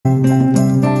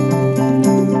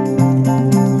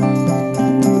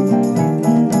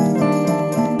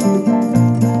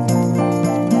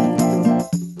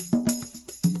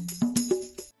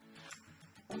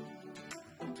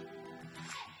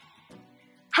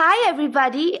Hi,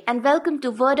 everybody, and welcome to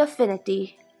Word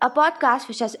Affinity, a podcast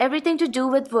which has everything to do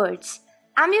with words.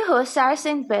 I'm your host, Sarah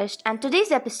Singh Bisht, and today's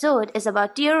episode is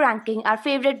about tier ranking our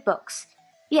favorite books.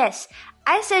 Yes,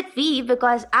 I said we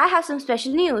because I have some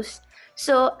special news.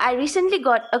 So, I recently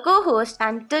got a co host,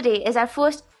 and today is our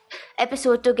first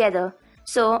episode together.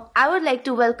 So, I would like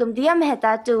to welcome Dia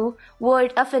Mehta to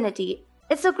Word Affinity.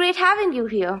 It's so great having you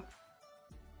here.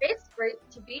 It's great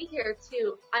to be here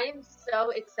too. I am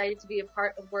so excited to be a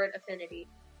part of Word Affinity.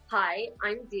 Hi,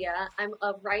 I'm Dia. I'm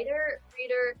a writer,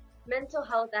 reader, mental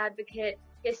health advocate,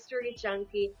 history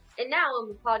junkie, and now I'm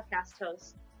a podcast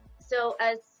host. So,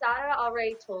 as Sarah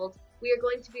already told, we are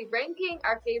going to be ranking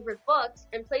our favorite books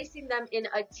and placing them in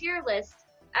a tier list,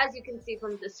 as you can see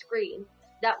from the screen,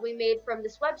 that we made from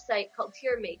this website called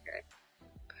Tiermaker.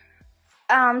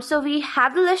 So we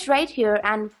have the list right here,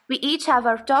 and we each have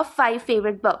our top 5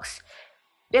 favorite books.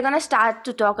 We're gonna start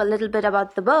to talk a little bit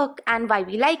about the book and why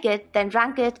we like it, then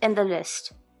rank it in the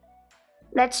list.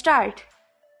 Let's start.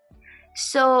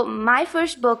 So my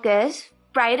first book is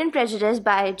Pride and Prejudice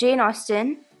by Jane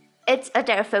Austen. It's a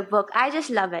terrific book. I just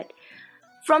love it.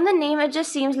 From the name, it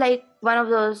just seems like one of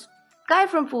those girl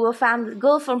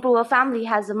from poor family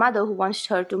has a mother who wants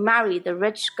her to marry the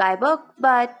rich guy book,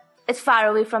 but it's far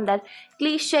away from that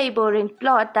cliche boring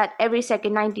plot that every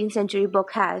second 19th century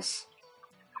book has.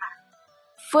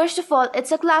 First of all,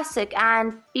 it's a classic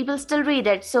and people still read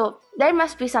it, so there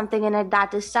must be something in it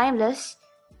that is timeless.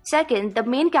 Second, the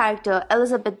main character,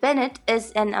 Elizabeth Bennet,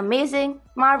 is an amazing,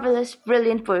 marvelous,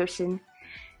 brilliant person.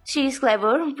 She's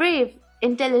clever, brave,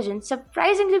 intelligent,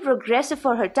 surprisingly progressive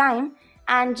for her time,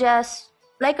 and just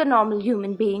like a normal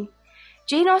human being.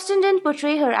 Jane Austen didn't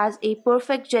portray her as a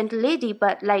perfect, gentle lady,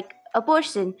 but like a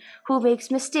person who makes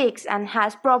mistakes and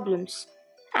has problems.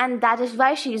 And that is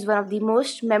why she is one of the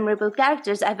most memorable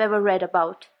characters I've ever read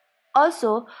about.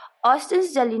 Also,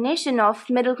 Austen's delineation of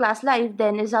middle class life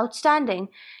then is outstanding,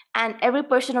 and every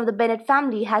person of the Bennet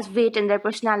family has weight in their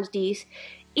personalities,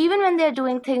 even when they're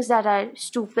doing things that are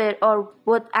stupid or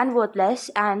worthless,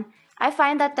 and I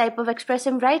find that type of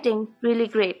expressive writing really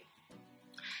great.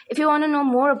 If you want to know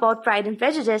more about Pride and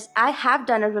Prejudice, I have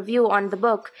done a review on the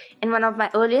book in one of my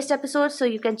earliest episodes, so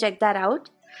you can check that out.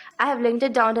 I have linked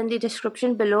it down in the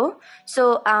description below.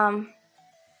 So,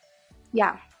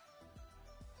 yeah.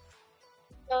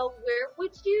 So where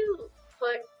would you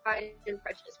put Pride and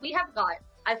Prejudice?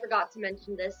 I forgot to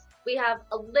mention this, we have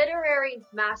a literary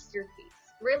masterpiece,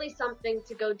 really something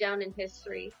to go down in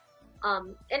history.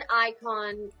 An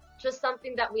icon, just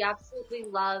something that we absolutely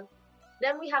love.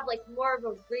 Then we have like more of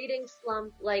a reading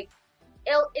slump, like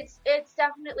it's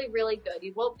definitely really good.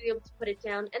 You won't be able to put it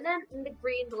down. And then in the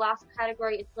green, the last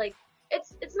category, it's like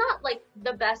it's not like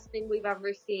the best thing we've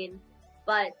ever seen,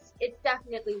 but it's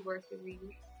definitely worth the read.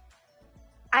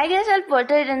 I guess I'll put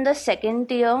it in the second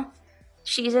tier.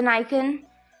 She's an icon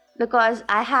because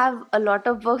I have a lot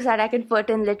of books that I can put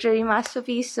in literary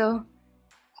masterpiece. So,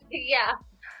 Yeah,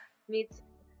 me too.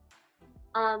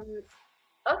 Um,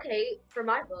 okay, for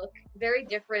my book, very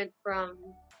different from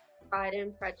Pride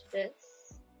and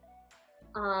Prejudice,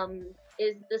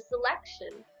 is The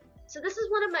Selection. So this is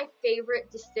one of my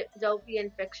favorite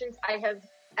dystopian fictions I have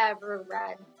ever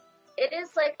read. It is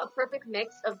like a perfect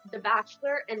mix of The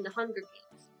Bachelor and The Hunger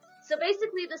Games. So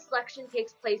basically, The Selection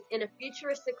takes place in a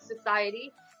futuristic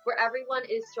society where everyone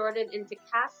is sorted into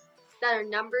castes that are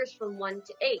numbers from 1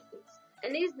 to 8.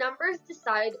 And these numbers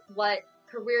decide what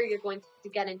career you're going to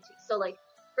get into. So like,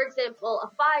 for example, a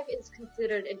 5 is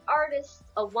considered an artist,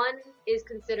 a 1 is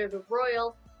considered a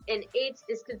royal, and 8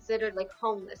 is considered like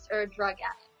homeless or a drug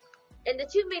addict. And the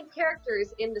two main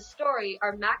characters in the story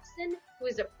are Maxon, who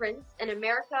is a prince, and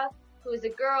America, who is a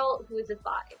girl who is a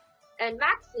 5. And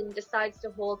Maxon decides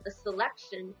to hold a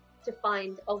selection to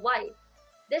find a wife.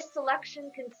 This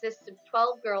selection consists of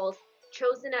 12 girls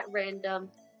chosen at random,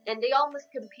 and they all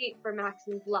must compete for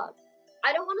Maxon's love.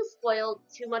 I don't want to spoil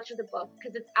too much of the book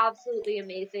because it's absolutely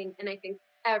amazing and I think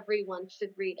everyone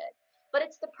should read it. But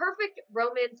it's the perfect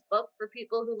romance book for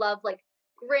people who love like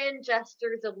grand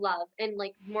gestures of love and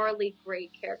like morally great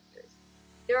characters.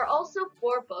 There are also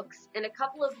 4 books and a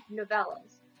couple of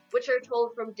novellas, which are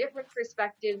told from different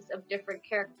perspectives of different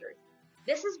characters.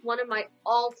 This is one of my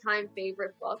all-time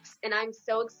favorite books, and I'm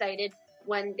so excited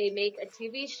when they make a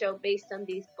TV show based on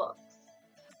these books.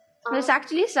 this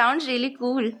actually sounds really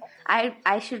cool.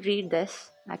 I should read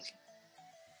this, actually.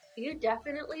 You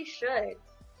definitely should.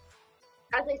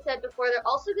 As I said before, they're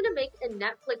also going to make a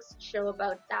Netflix show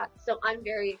about that, so I'm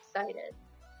very excited.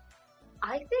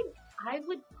 I think I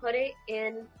would put it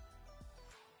in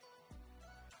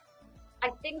I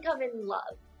Think I'm in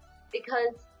Love,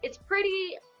 because it's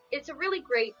a really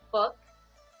great book.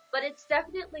 but it's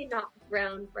definitely not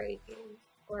groundbreaking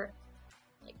or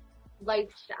like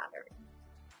life-shattering.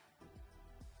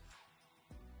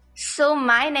 So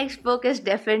my next book is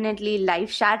definitely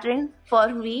life-shattering for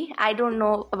me. I don't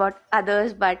know about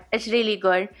others, but it's really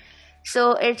good.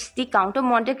 So it's The Count of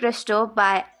Monte Cristo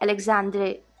by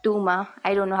Alexandre Dumas.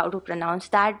 I don't know how to pronounce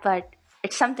that, but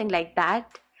it's something like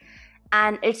that.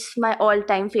 And it's my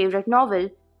all-time favorite novel.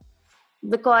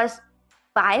 Because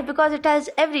why? Because it has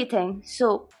everything.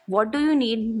 So what do you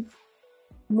need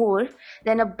more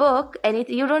than a book?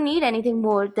 Anything, you don't need anything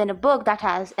more than a book that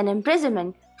has an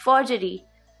imprisonment, forgery,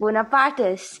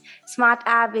 Bonapartists, smart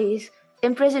abbeys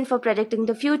imprisoned for predicting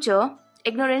the future,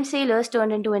 ignorant sailors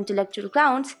turned into intellectual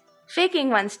clowns, faking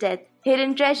one's death,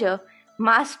 hidden treasure,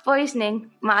 mass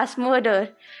poisoning, mass murder,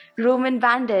 Roman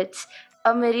bandits,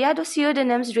 a myriad of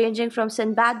pseudonyms ranging from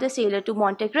Sinbad the Sailor to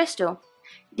Monte Cristo,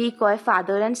 decoy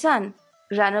father and son,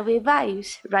 runaway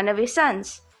wives, runaway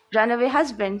sons, runaway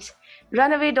husbands,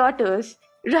 runaway daughters,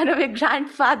 runaway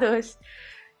grandfathers,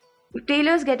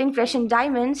 tailors getting freshened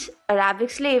diamonds, Arabic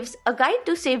slaves, a guide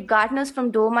to save gardeners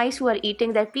from dormice who are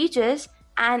eating their peaches,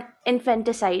 and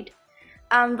infanticide.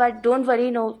 But don't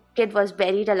worry, no kid was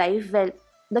buried alive. Well,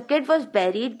 the kid was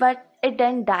buried, but it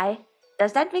didn't die.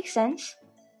 Does that make sense?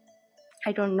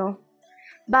 I don't know.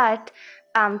 But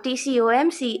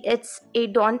TCOMC, it's a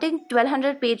daunting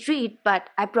 1200-page read, but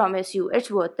I promise you, it's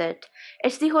worth it.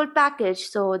 It's the whole package.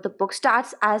 So the book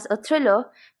starts as a thriller,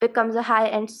 becomes a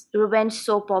high-end revenge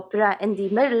soap opera in the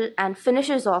middle, and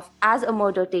finishes off as a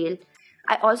murder tale.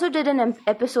 I also did an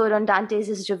episode on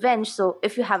Dante's Revenge, so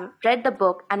if you haven't read the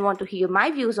book and want to hear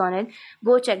my views on it,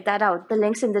 go check that out. The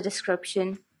link's in the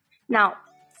description. Now,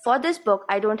 for this book,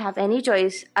 I don't have any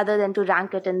choice other than to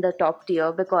rank it in the top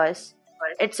tier because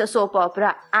it's a soap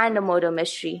opera and a murder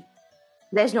mystery.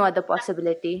 There's no other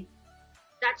possibility.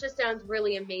 That just sounds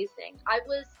really amazing. I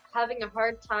was having a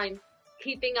hard time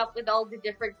keeping up with all the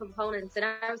different components, and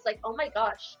I was like, oh my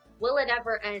gosh, will it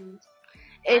ever end?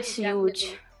 It's I'm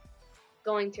huge.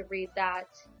 Going to read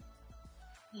that.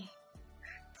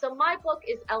 So my book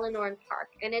is Eleanor and Park,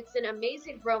 and it's an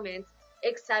amazing romance,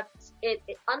 except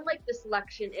unlike The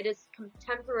Selection, it is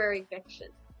contemporary fiction.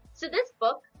 So this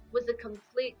book was a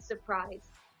complete surprise.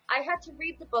 I had to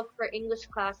read the book for English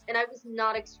class, and I was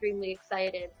not extremely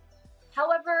excited.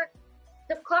 However,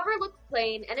 the cover looked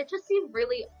plain, and it just seemed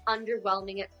really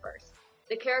underwhelming at first.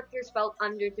 The characters felt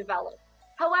underdeveloped.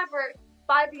 However,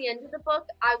 by the end of the book,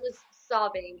 I was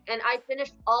sobbing, and I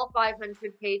finished all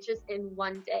 500 pages in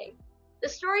one day. The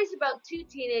story is about two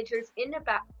teenagers in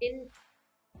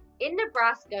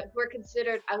Nebraska who are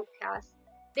considered outcasts.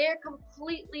 They are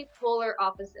completely polar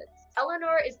opposites.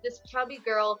 Eleanor is this chubby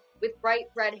girl with bright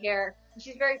red hair, and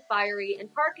she's very fiery,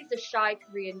 and Park is a shy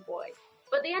Korean boy.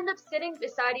 But they end up sitting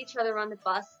beside each other on the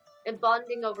bus and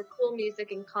bonding over cool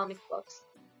music and comic books.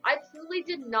 I truly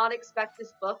did not expect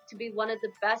this book to be one of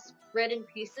the best written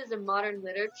pieces of modern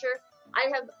literature I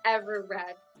have ever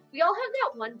read. We all have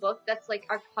that one book that's like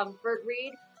our comfort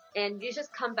read, and you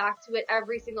just come back to it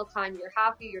every single time. You're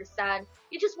happy, you're sad,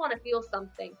 you just want to feel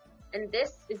something. And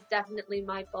this is definitely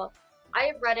my book. I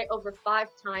have read it over 5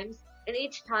 times, and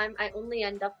each time I only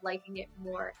end up liking it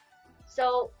more.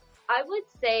 So I would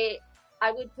say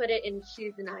I would put it in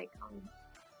She's an Icon.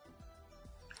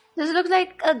 This looks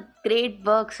like a great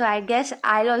book, so I guess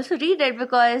I'll also read it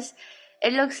because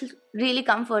it looks really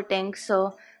comforting.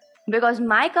 So, because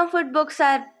my comfort books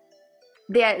are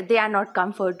they are not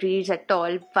comfort reads at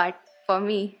all, but for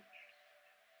me.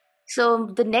 So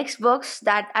the next books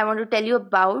that I want to tell you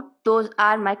about, those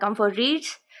are my comfort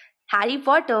reads. Harry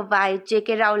Potter by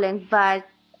J.K. Rowling, but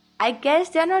I guess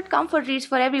they're not comfort reads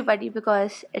for everybody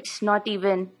because it's not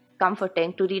even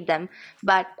comforting to read them.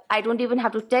 But I don't even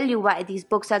have to tell you why these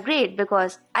books are great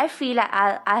because I feel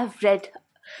I've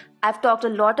talked a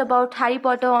lot about Harry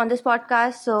Potter on this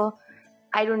podcast, so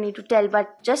I don't need to tell.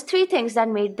 But just 3 things that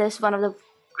made this one of the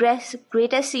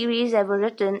greatest series ever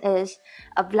written is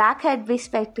a black-haired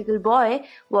bespectacled boy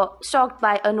stalked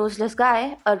by a noseless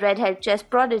guy, a red-haired chess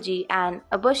prodigy, and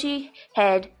a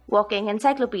bushy-haired walking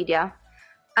encyclopedia.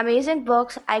 Amazing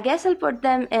books. I guess I'll put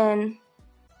them in.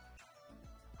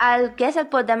 I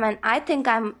think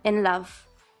I'm in love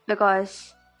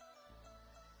because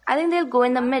I think they'll go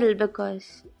in the middle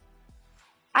because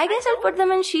I guess I'll put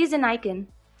them in She's an Icon.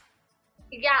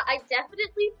 Yeah, I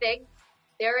definitely think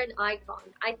they're an icon.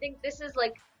 I think this is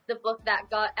like the book that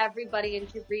got everybody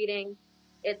into reading.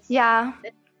 It's your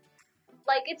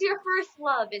first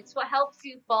love. It's what helps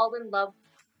you fall in love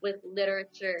with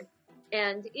literature.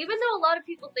 And even though a lot of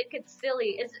people think it's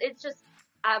silly, it's just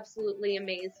absolutely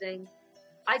amazing.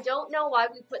 I don't know why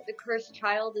we put The Cursed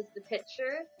Child as the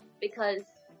picture because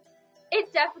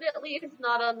It definitely is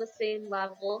not on the same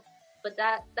level, but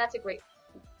that's a great.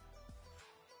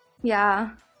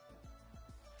 Yeah.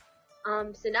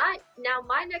 So now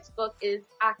my next book is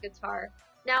ACOTAR.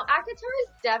 Now ACOTAR is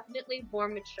definitely more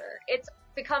mature. It's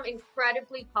become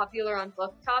incredibly popular on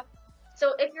BookTok.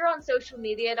 So if you're on social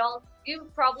media at all,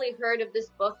 you've probably heard of this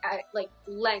book at like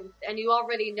length, and you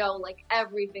already know like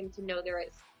everything to know there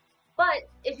is. But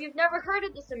if you've never heard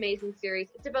of this amazing series,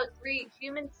 it's about 3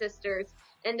 human sisters,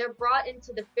 and they're brought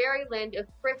into the fairyland of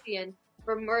Prythian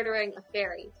for murdering a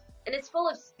fairy. And it's full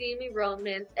of steamy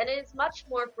romance, and it is much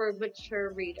more for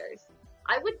mature readers.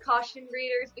 I would caution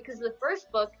readers because the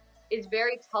first book is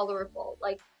very tolerable.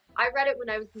 Like, I read it when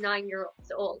I was 9 years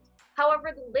old.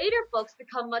 However, the later books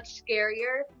become much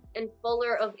scarier and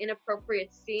fuller of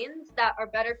inappropriate scenes that are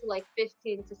better for like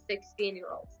 15 to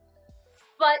 16-year-olds.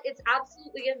 But it's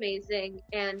absolutely amazing,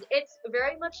 and it's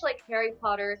very much like Harry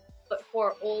Potter, but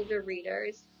for older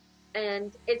readers.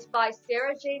 And it's by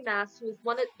Sarah J. Maas, who is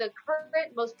one of the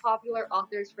current most popular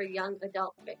authors for young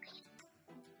adult fiction.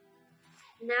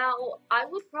 Now, I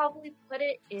would probably put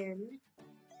it in.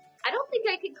 I don't think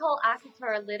I could call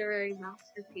ACOTAR a literary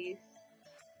masterpiece,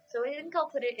 so I think I'll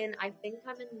put it in. I think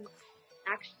I'm in.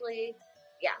 Actually,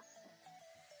 yes.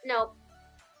 No,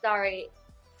 sorry.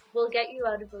 We'll get you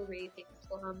out of a reading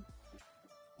slump.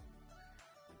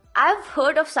 I've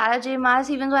heard of Sarah J. Maas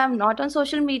even though I'm not on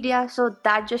social media, so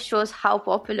that just shows how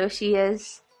popular she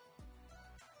is.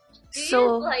 She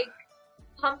So, is like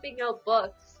pumping out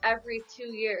books every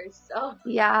 2 years, so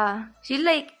yeah, she's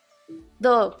like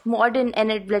the modern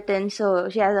Enid Blyton, so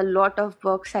she has a lot of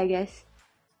books, I guess.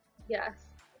 yes.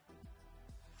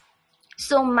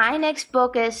 So my next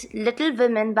book is Little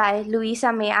Women by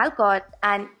Louisa May Alcott,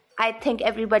 and I think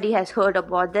everybody has heard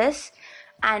about this.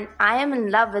 And I am in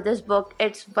love with this book.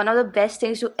 It's one of the best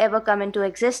things to ever come into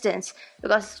existence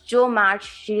because Jo March,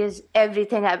 she is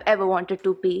everything I've ever wanted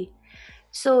to be.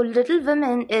 So Little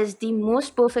Women is the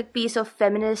most perfect piece of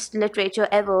feminist literature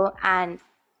ever, and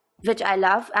which I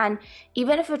love. And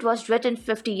even if it was written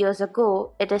 50 years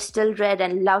ago, it is still read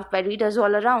and loved by readers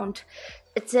all around.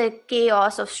 It's a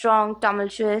chaos of strong,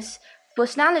 tumultuous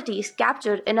personalities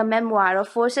captured in a memoir of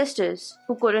 4 sisters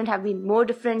who couldn't have been more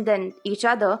different than each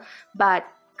other, but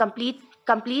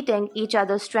completing each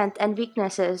other's strengths and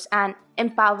weaknesses and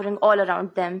empowering all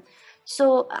around them.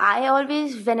 So I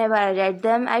always, whenever I read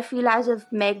them, I feel as if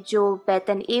Meg, Jo, Beth,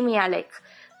 and Amy are like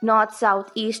north,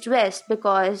 south, east, west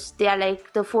because they are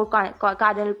like the 4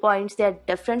 cardinal points. They are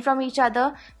different from each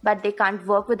other, but they can't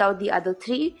work without the other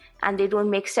 3, and they don't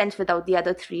make sense without the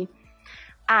other 3.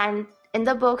 And in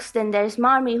the books, then there's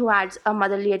Marmee who adds a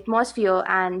motherly atmosphere,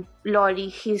 and Laurie,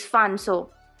 he's fun,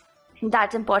 so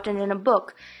that's important in a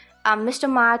book. Mr.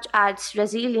 March adds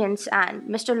resilience, and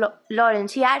Mr.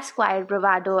 Lawrence, he adds quiet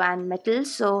bravado and mettle.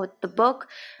 So the book,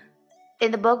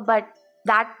 but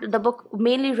that the book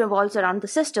mainly revolves around the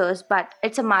sisters, but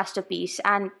it's a masterpiece,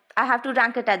 and I have to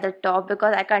rank it at the top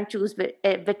because I can't choose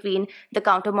between The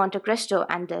Count of Monte Cristo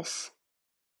and this.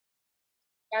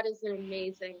 That is an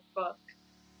amazing book.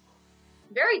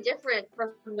 Very different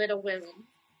from Little Women.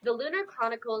 The Lunar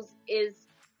Chronicles is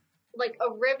like a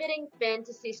riveting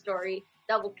fantasy story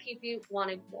that will keep you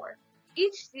wanting more.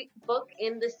 Each book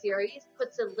in the series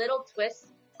puts a little twist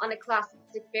on a classic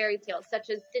fairy tale, such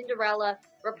as Cinderella,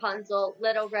 Rapunzel,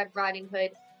 Little Red Riding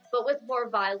Hood, but with more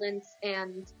violence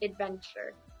and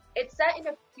adventure. It's set in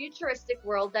a futuristic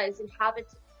world that is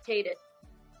inhabited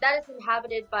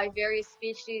by various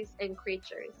species and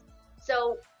creatures.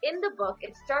 So, in the book,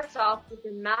 it starts off with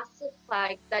a massive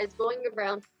plague that is going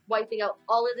around wiping out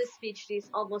all of the species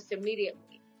almost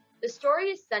immediately. The story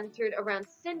is centered around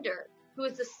Cinder, who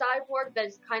is a cyborg that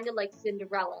is kind of like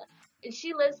Cinderella, and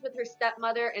she lives with her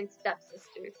stepmother and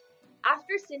stepsisters.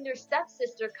 After Cinder's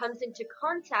stepsister comes into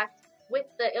contact with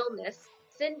the illness,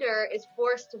 Cinder is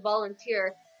forced to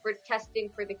volunteer for testing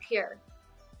for the cure.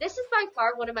 This is by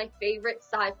far one of my favorite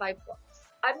sci-fi books.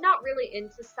 I'm not really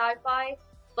into sci-fi,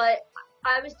 but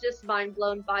I was just mind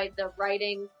blown by the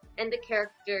writing and the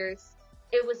characters.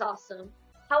 It was awesome.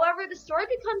 However, the story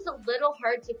becomes a little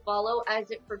hard to follow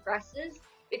as it progresses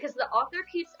because the author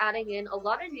keeps adding in a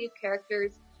lot of new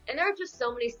characters, and there are just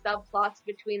so many subplots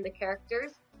between the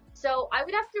characters. So I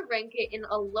would have to rank it in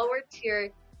a lower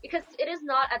tier because it is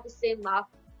not at the same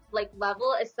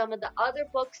level as some of the other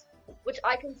books, which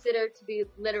I consider to be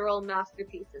literal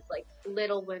masterpieces like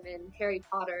Little Women, Harry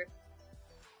Potter.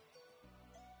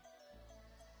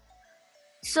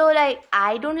 So like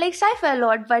I don't like sci-fi a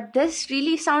lot, but this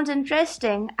really sounds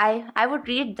interesting. I would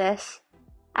read this.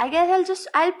 I guess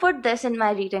I'll put this in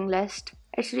my reading list.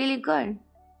 It's really good.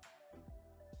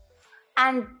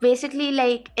 And basically,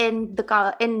 like in the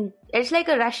car, in it's like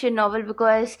a Russian novel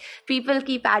because people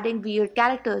keep adding weird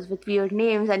characters with weird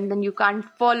names, and then you can't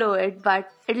follow it. But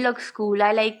it looks cool.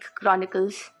 I like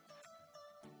Chronicles,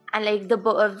 and like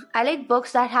I like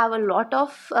books that have a lot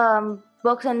of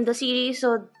books in the series,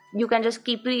 so you can just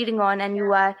keep reading on, and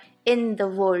you are in the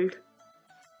world.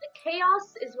 The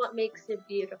chaos is what makes it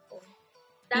beautiful.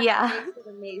 That's Yeah. what makes it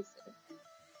amazing.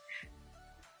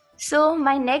 So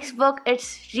my next book,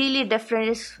 it's really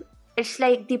different. It's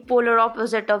like the polar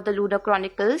opposite of the Lunar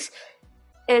Chronicles.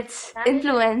 It's That is-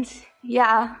 influence.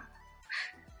 Yeah.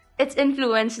 It's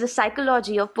influence the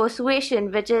psychology of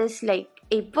persuasion, which is like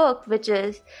a book which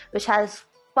has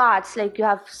parts, like you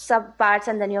have sub parts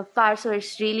and then you have parts, so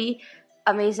it's really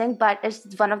amazing. But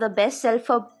it's one of the best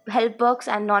self-help books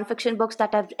and non-fiction books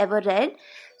that I've ever read.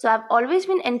 So I've always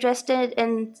been interested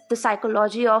in the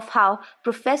psychology of how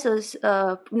professionals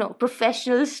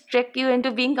trick you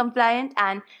into being compliant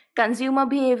and consumer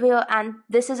behavior, and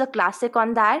this is a classic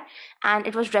on that. And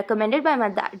it was recommended by my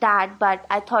dad, but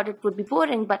I thought it would be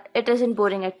boring, but it isn't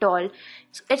boring at all.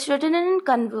 It's written in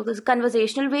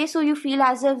conversational way, so you feel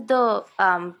as if the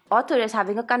author is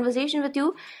having a conversation with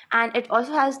you. And it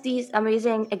also has these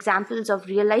amazing examples of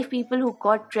real life people who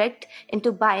got tricked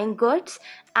into buying goods,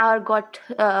 or got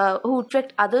who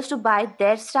tricked others to buy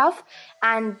their stuff.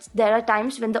 And there are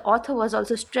times when the author was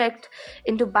also tricked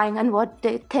into buying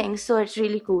unwanted things, so it's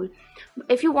really cool.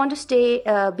 If you want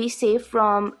to be safe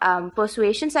from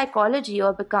persuasion psychology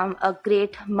or become a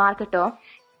great marketer,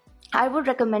 I would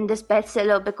recommend this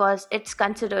bestseller because it's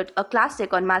considered a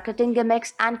classic on marketing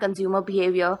gimmicks and consumer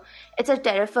behavior. It's a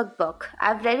terrific book.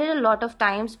 I've read it a lot of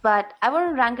times, but I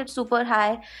wouldn't rank it super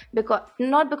high, because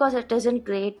not because it isn't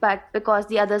great, but because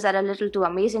the others are a little too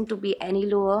amazing to be any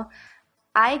lower.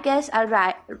 I guess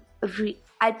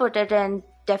I'll put it in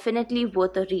definitely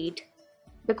worth a read,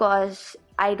 because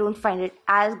I don't find it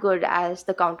as good as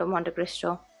The Count of Monte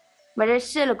Cristo, but it's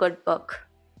still a good book.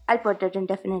 I'll put it in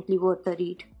definitely worth a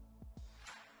read.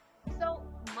 So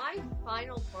my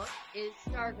final book is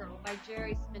Stargirl by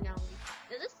Jerry Spinelli. Now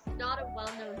this is not a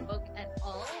well-known book at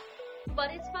all,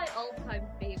 but it's my all-time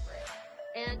favorite.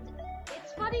 And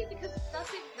it's funny because it's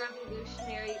nothing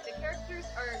revolutionary. The characters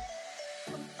are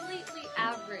completely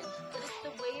average, but it's the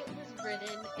way it was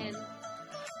written and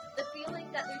the feeling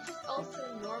that they're just all so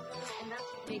normal, and that's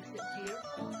what makes it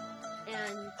beautiful.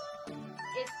 And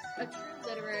it's a true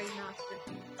literary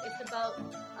masterpiece. It's about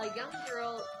a young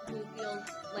girl who feels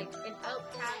like an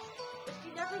outcast, but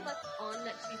she never lets on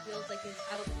that she feels like an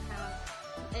outcast,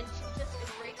 and she just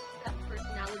embraces that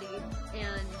personality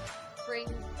and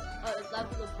brings a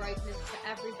level of brightness to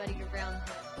everybody around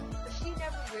her. But she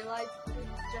never realizes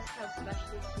just how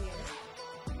special she is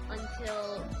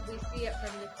until we see it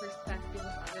from the perspective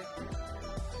of other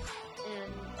characters.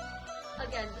 And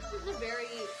again, this is a very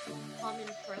common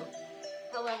trope.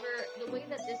 However, the way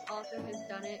that this author has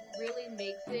done it really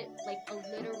makes it like a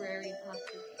literary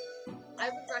masterpiece. I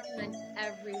would recommend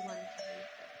everyone to read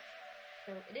it.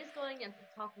 So it is going at the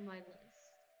top of my list.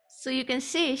 So you can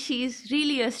say she's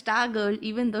really a star girl,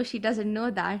 even though she doesn't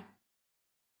know that.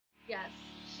 Yes,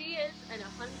 she is an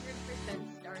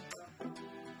 100% star girl.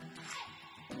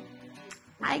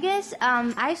 I guess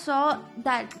I saw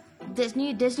that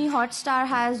Disney Hotstar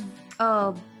has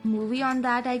a movie on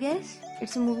that. I guess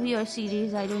it's a movie or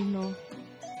series. I don't know.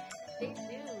 They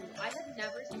do. I have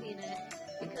never seen it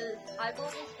because I've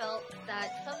always felt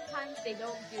that sometimes they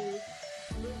don't do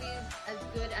movies as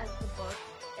good as the book,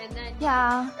 and then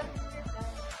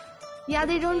Yeah,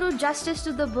 they don't do justice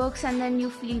to the books, and then you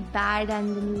feel bad,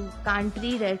 and then you can't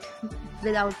read it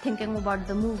without thinking about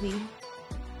the movie.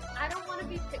 I don't want to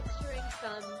be picturing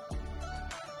some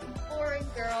foreign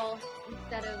girl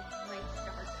instead of my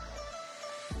star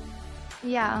girl.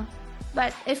 Yeah,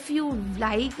 but if you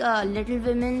like Little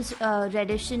Women's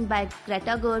rendition by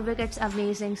Greta Gerwig, it's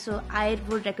amazing. So I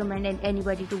would recommend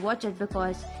anybody to watch it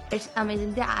because it's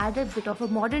amazing. They add a bit of a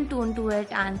modern tone to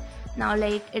it, and now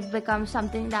like it becomes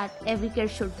something that every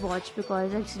kid should watch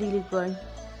because it's really good.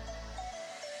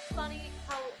 Funny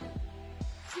how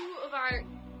 2 of our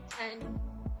 10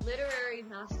 literary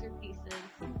masterpieces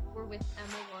were with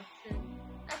Emma Watson.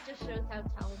 That just shows how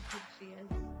talented she is.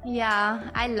 Yeah,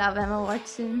 I love Emma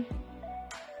Watson.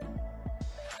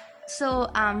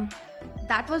 So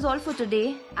that was all for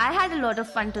today. I had a lot of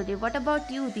fun today. What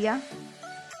about you, Dia?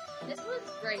 This was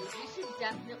great. We should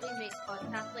definitely make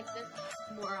podcasts like this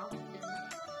more often.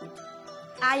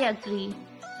 I agree.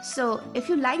 So, if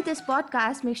you like this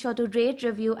podcast, make sure to rate,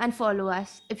 review, and follow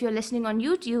us. If you're listening on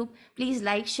YouTube, please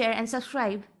like, share, and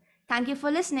subscribe. Thank you for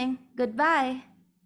listening. Goodbye.